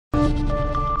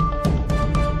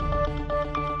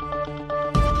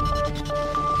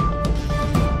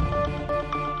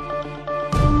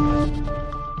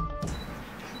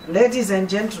Ladies and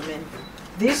gentlemen,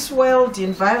 this World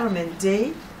Environment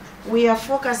Day, we are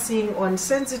focusing on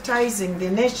sensitizing the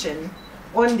nation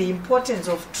on the importance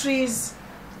of trees,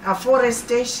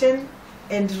 afforestation,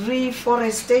 and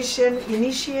reforestation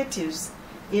initiatives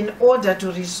in order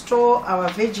to restore our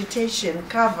vegetation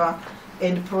cover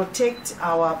and protect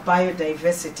our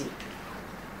biodiversity.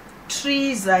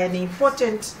 Trees are an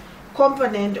important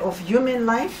component of human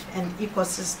life and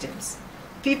ecosystems.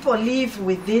 People live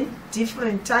within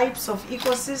different types of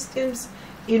ecosystems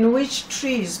in which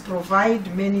trees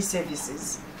provide many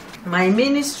services. My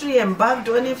ministry embarked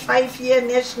on a 5-year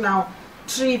national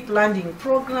tree planting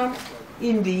program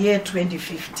in the year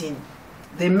 2015.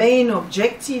 The main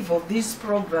objective of this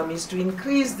program is to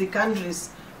increase the country's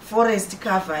forest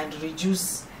cover and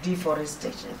reduce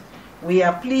deforestation. We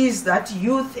are pleased that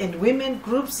youth and women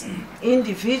groups,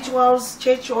 individuals,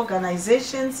 church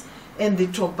organizations, and the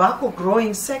tobacco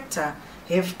growing sector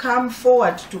have come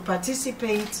forward to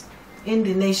participate in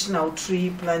the National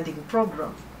Tree Planting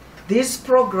Program. This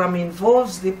program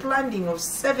involves the planting of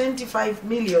 75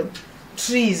 million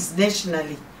trees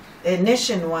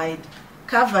nationwide,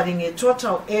 covering a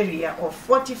total area of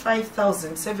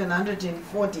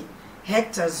 45,740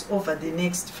 hectares over the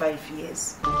next 5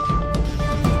 years.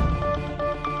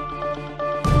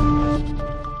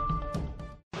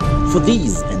 For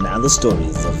these and other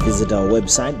stories, visit our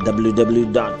website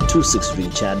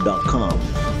www.263chat.com.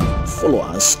 Follow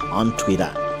us on Twitter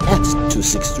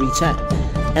 @263chat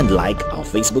and like our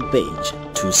Facebook page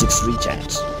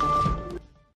 263chat.